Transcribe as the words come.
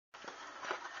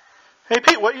Hey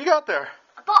Pete, what you got there?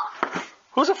 A box.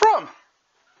 Who's it from?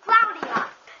 Clownie.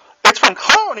 It's from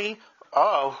Clownie?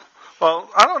 Oh, well,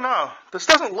 I don't know. This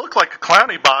doesn't look like a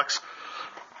Clownie box,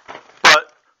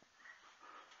 but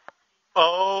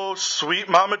oh, sweet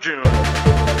Mama June.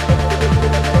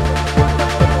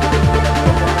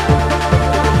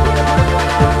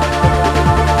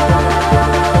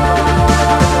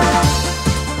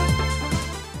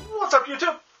 What's up,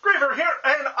 YouTube? Graver here,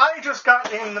 and I just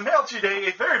got in the mail today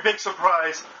a very big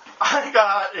surprise. I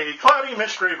got a Clownie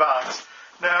Mystery Box.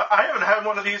 Now, I haven't had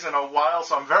one of these in a while,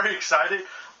 so I'm very excited.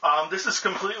 This is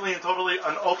completely and totally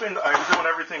unopened. I'm doing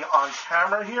everything on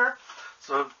camera here.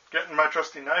 So, getting my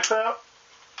trusty knife out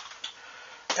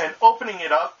and opening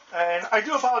it up. And I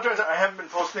do apologize, I haven't been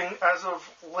posting as of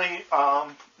late.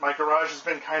 My garage has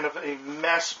been kind of a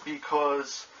mess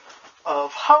because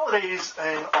of holidays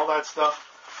and all that stuff.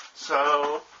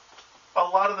 So, a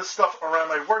lot of the stuff around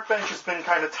my workbench has been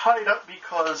kind of tied up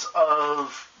because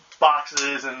of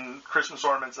boxes and Christmas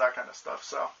ornaments, that kind of stuff.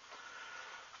 So,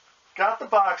 got the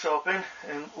box open,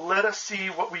 and let us see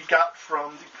what we got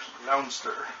from the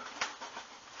Clownster.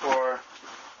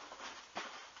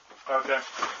 Okay.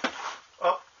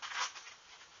 Oh,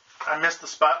 I missed the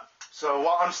spot. So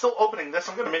while I'm still opening this,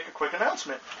 I'm going to make a quick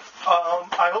announcement.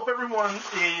 I hope everyone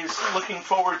is looking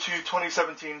forward to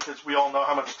 2017, because we all know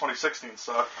how much 2016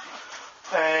 sucked.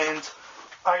 And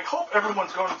I hope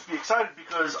everyone's going to be excited,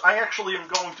 because I actually am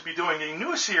going to be doing a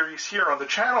new series here on the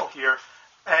channel here.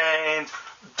 And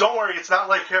don't worry, it's not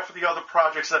like half of the other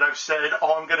projects that I've said,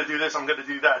 oh, I'm going to do this, I'm going to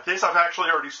do that. This I've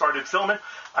actually already started filming.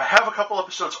 I have a couple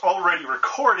episodes already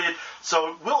recorded, so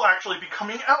it will actually be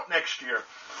coming out next year.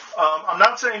 I'm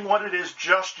not saying what it is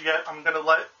just yet. I'm going to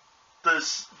let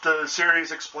the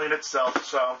series explain itself.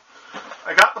 So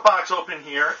I got the box open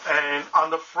here, and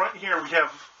on the front here we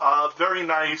have very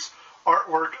nice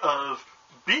artwork of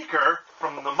Beaker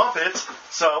from the Muppets.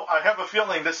 So I have a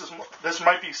feeling this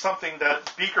might be something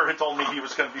that Beaker had told me he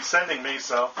was going to be sending me.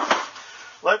 So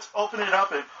let's open it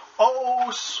up, and oh,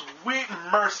 sweet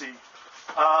mercy.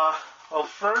 Well,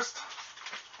 first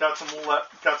got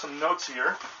some notes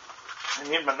here. I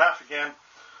need my knife again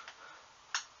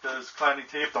because Clownie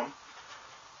taped them.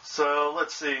 So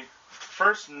let's see.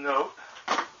 First note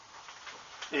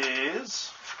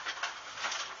is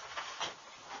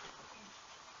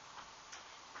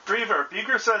Griever.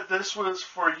 Beaker said this was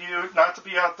for you, not to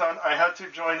be outdone. I had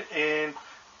to join in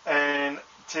and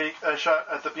take a shot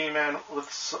at the B-Man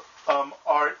with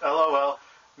art. LOL.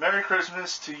 Merry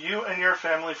Christmas to you and your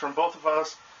family from both of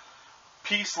us.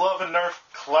 Peace, love, and nerf,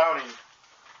 Clownie.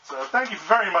 So thank you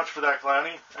very much for that,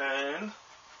 Clownie. And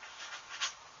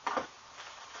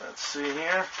let's see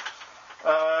here.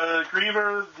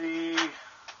 Griever,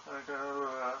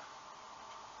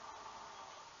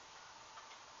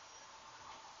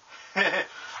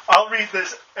 I'll read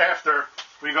this after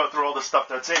we go through all the stuff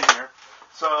that's in here.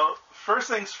 So first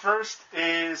things first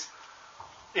is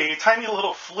a tiny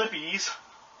little Flippies,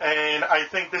 and I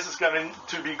think this is going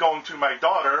to be going to my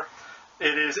daughter.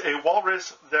 It is a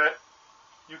walrus that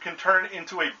you can turn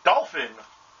into a dolphin.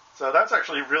 So that's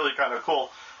actually really kind of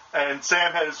cool. And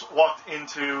Sam has walked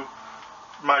into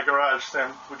my garage.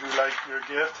 Sam, would you like your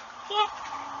gift? Yeah.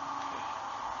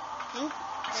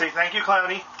 Say thank you,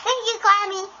 Clownie. Thank you,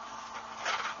 Clownie.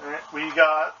 We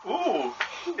got,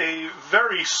 a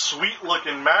very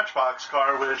sweet-looking Matchbox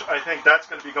car, which I think that's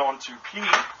going to be going to Pete.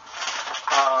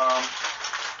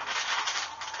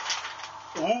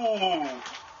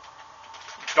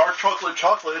 Dark chocolate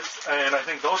chocolates, and I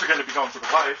think those are going to be going to the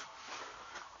wife.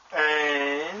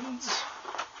 And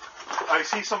I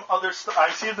see some other stuff.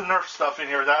 I see the Nerf stuff in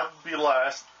here. That would be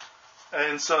last.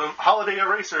 And some holiday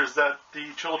erasers that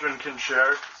the children can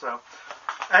share. So,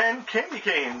 and candy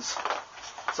canes.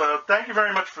 So thank you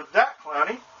very much for that,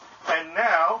 Clownie. And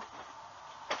now,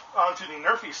 on to the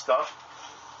Nerfy stuff.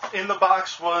 In the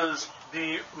box was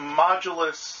the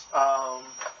modulus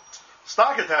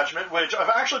stock attachment, which I've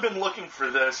actually been looking for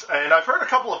this, and I've heard a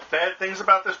couple of bad things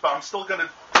about this, but I'm still going to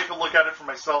take a look at it for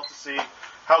myself to see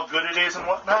how good it is and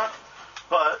whatnot.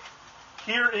 But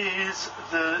here is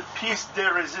the piece de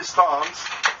resistance,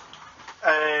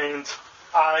 and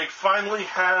I finally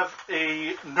have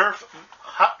a Nerf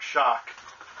Hot Shock.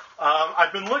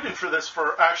 I've been looking for this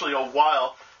for actually a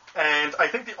while, and I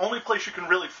think the only place you can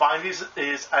really find these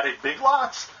is at a Big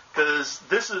Lots, because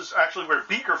this is actually where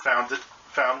Beaker found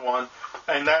one,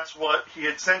 and that's what he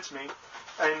had sent me.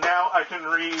 And now I can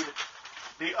read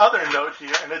the other note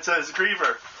here, and it says,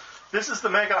 Griever, this is the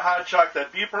Mega Hot Shock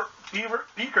that Beaker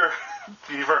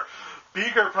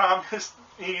promised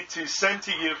me to send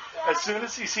to you as soon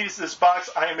as he sees this box.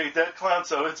 I am a dead clown,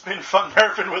 so it's been fun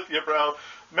nerfing with you, bro.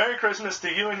 Merry Christmas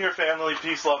to you and your family.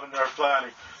 Peace, love, and nerf,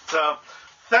 Clownie. So,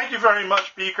 thank you very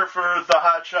much, Beaker, for the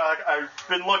hot shot. I've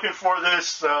been looking for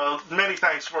this. Many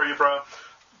thanks for you, bro.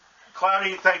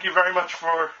 Clownie, thank you very much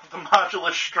for the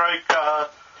modulus strike,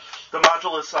 the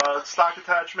modulus stock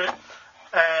attachment.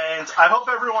 And I hope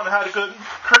everyone had a good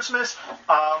Christmas.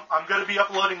 I'm going to be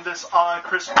uploading this on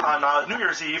New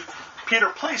Year's Eve. Peter,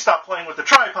 please stop playing with the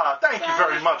tripod. Thank you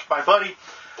very much, my buddy.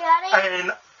 Daddy?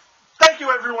 And thank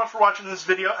you, everyone, for watching this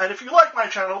video. And if you like my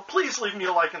channel, please leave me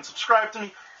a like and subscribe to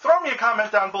me. Throw me a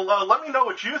comment down below. Let me know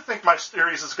what you think my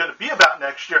series is going to be about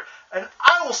next year. And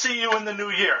I will see you in the new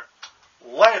year.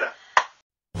 Later.